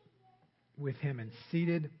with him and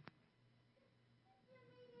seated.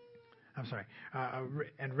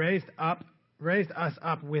 And raised us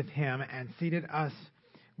up with him and seated us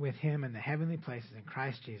with him in the heavenly places in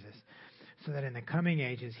Christ Jesus, so that in the coming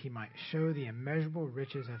ages he might show the immeasurable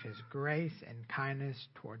riches of his grace and kindness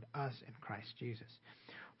toward us in Christ Jesus.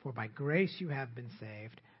 For by grace you have been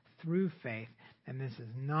saved through faith, and this is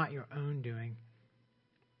not your own doing.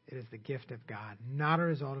 It is the gift of God, not a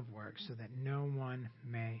result of works, so that no one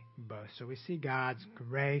may boast. So we see God's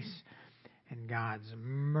grace and God's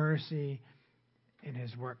mercy in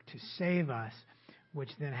his work to save us, which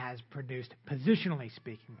then has produced, positionally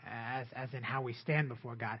speaking, as in how we stand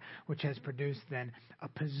before God, which has produced then a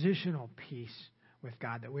positional peace with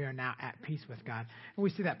God, that we are now at peace with God. And we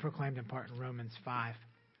see that proclaimed in part in Romans 5,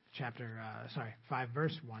 5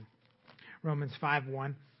 verse 1. Romans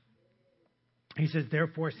 5:1. He says,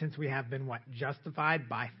 therefore, since we have been justified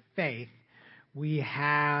by faith, we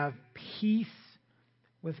have peace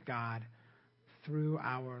with God through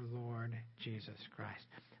our Lord Jesus Christ.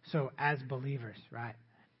 So as believers, right,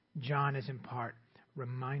 John is in part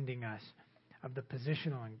reminding us of the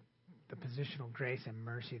positional and the positional grace and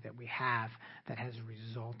mercy that we have that has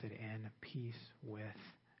resulted in peace with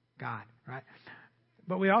God, right?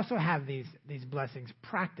 But we also have these blessings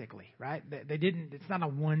practically, right? It's not a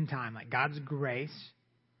one-time, like God's grace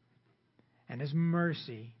and his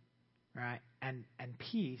mercy, right? And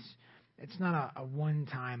peace, it's not a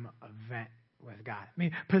one-time event with God. I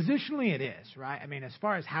mean, positionally it is, right? I mean, as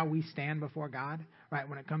far as how we stand before God, right,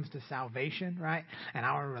 when it comes to salvation, right, and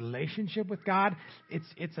our relationship with God,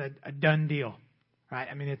 it's a done deal, right?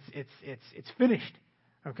 I mean, it's finished,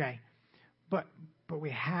 okay? But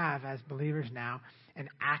we have, as believers now, an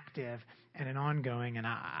active and an ongoing, and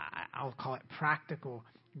I'll call it practical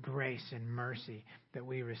grace and mercy that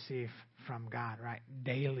we receive from God, right?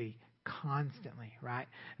 Daily, constantly, right?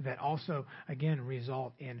 That also, again,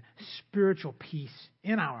 result in spiritual peace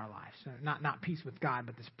in our lives. So not peace with God,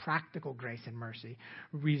 but this practical grace and mercy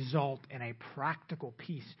result in a practical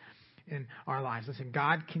peace in our lives. Listen,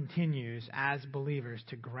 God continues as believers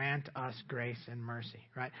to grant us grace and mercy,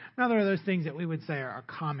 right? Now, there are those things that we would say are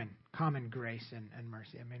common grace and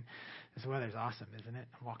mercy. I mean, this weather's awesome, isn't it?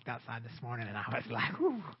 I walked outside this morning and I was like,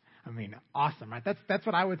 whew, I mean, awesome, right? That's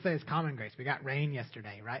what I would say is common grace. We got rain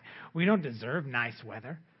yesterday, right? We don't deserve nice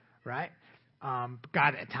weather, right?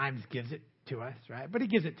 God at times gives it to us, right? But he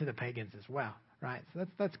gives it to the pagans as well, right? So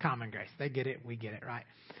that's common grace. They get it, we get it, right?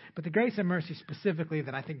 But the grace and mercy specifically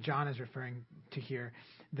that I think John is referring to here,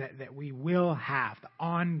 that we will have, the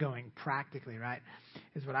ongoing, practically, right,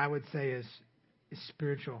 is what I would say is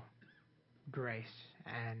spiritual grace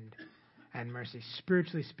and mercy.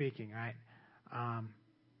 Spiritually speaking, right?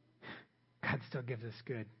 God still gives us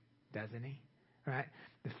good, doesn't he? Right?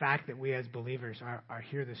 The fact that we as believers are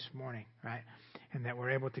here this morning, right? And that we're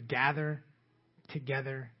able to gather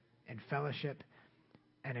together in fellowship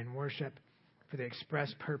and in worship for the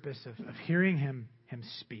express purpose of hearing him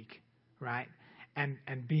speak, right? And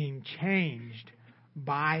being changed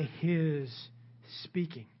by his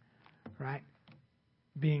speaking, right?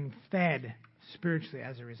 Being fed spiritually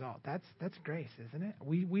as a result. That's grace, isn't it?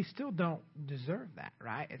 We still don't deserve that,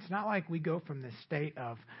 right? It's not like we go from this state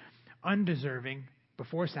of undeserving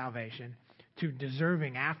before salvation to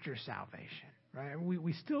deserving after salvation, right?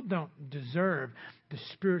 We still don't deserve the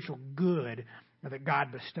spiritual good that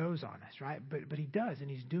God bestows on us, right? But he does, and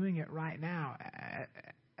he's doing it right now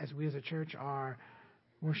as we as a church are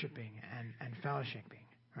worshiping and fellowshipping,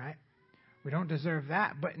 right? We don't deserve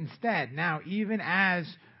that, but instead, now, even as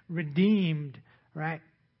redeemed, right,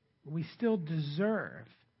 we still deserve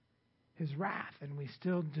his wrath, and we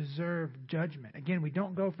still deserve judgment. Again, we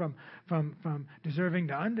don't go from deserving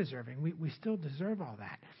to undeserving. We still deserve all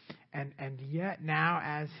that. And yet now,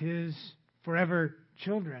 as his forever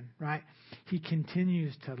children, right, he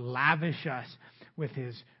continues to lavish us with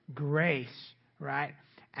his grace, right,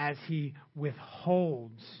 as he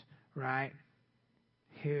withholds, right,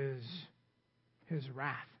 his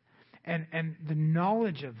wrath. And the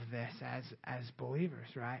knowledge of this as believers,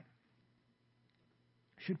 right,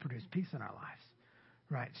 should produce peace in our lives,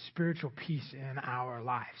 right? Spiritual peace in our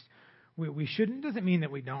lives. We shouldn't, doesn't mean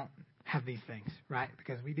that we don't have these things, right?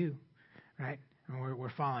 Because we do, right? And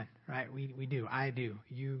we're fallen, right? We do. I do.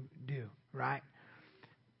 You do, right?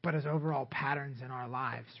 But as overall patterns in our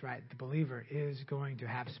lives, right, the believer is going to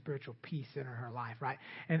have spiritual peace in her life, right?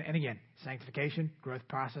 And again, sanctification, growth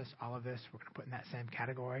process, all of this, we're going to put in that same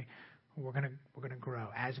category. We're going to grow.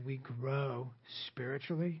 As we grow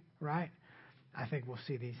spiritually, right, I think we'll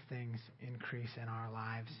see these things increase in our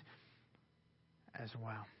lives as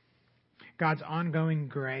well. God's ongoing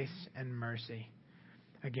grace and mercy,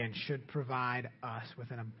 again, should provide us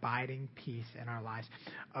with an abiding peace in our lives.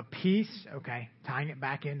 A peace, okay, tying it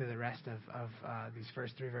back into the rest of these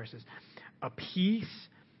first three verses. A peace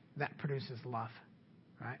that produces love,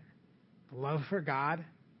 right? Love for God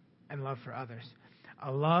and love for others.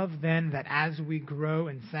 A love, then, that as we grow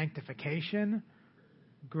in sanctification,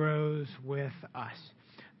 grows with us.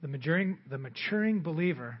 The maturing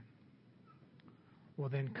believer will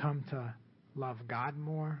then come to love God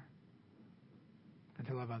more and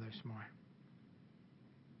to love others more.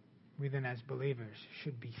 We then, as believers,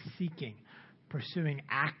 should be pursuing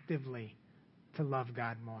actively to love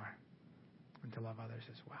God more and to love others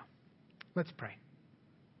as well. Let's pray.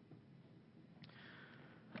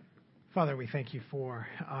 Father, we thank you for,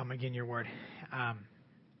 again, your word,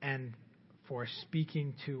 and for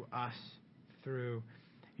speaking to us through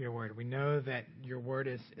your word. We know that your word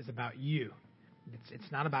is about you.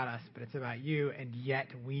 It's not about us, but it's about you, and yet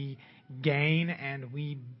we gain and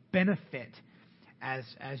we benefit as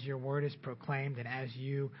your word is proclaimed, and as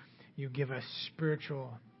you give us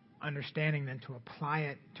spiritual understanding then to apply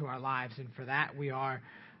it to our lives. And for that we are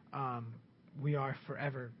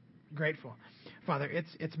forever grateful. Father,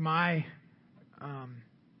 it's my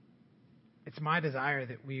desire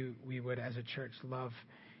that we would, as a church, love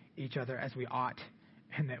each other as we ought,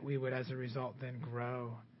 and that we would, as a result, then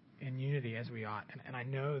grow in unity as we ought. And I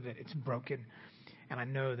know that it's broken, and I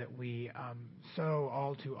know that we so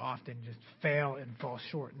all too often just fail and fall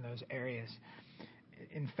short in those areas.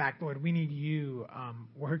 In fact, Lord, we need you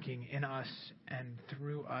working in us and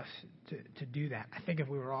through us to do that. I think if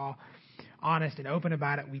we were all honest and open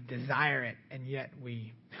about it, we desire it, and yet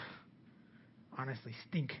we honestly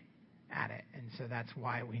stink at it. And so that's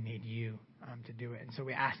why we need you to do it. And so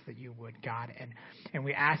we ask that you would, God, and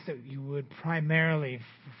we ask that you would primarily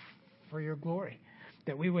for your glory,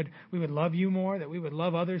 that we would love you more, that we would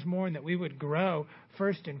love others more, and that we would grow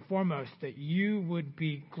first and foremost, that you would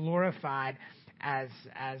be glorified as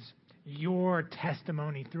your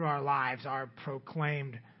testimony through our lives are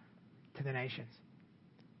proclaimed to the nations.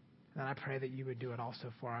 And I pray that you would do it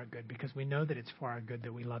also for our good, because we know that it's for our good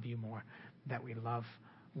that we love you more, that we love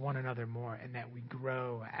one another more, and that we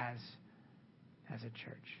grow as a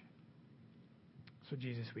church. So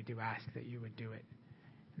Jesus, we do ask that you would do it,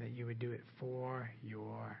 and that you would do it for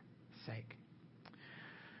your sake.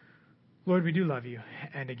 Lord, we do love you,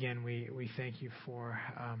 and again, we thank you for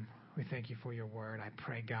your word. I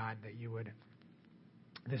pray, God, that you would,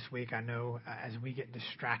 this week, I know as we get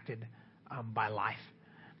distracted by life,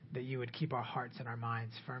 that you would keep our hearts and our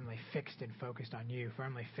minds firmly fixed and focused on you,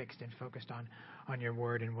 firmly fixed and focused on your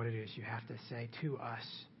word and what it is you have to say to us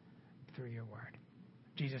through your word.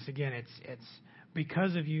 Jesus, again, it's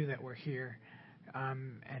because of you that we're here,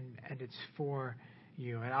 and it's for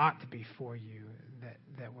you. It ought to be for you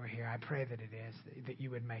that we're here. I pray that it is, that you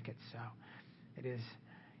would make it so. It is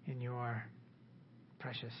in your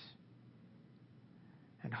precious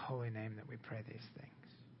and holy name that we pray these things.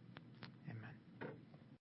 Amen.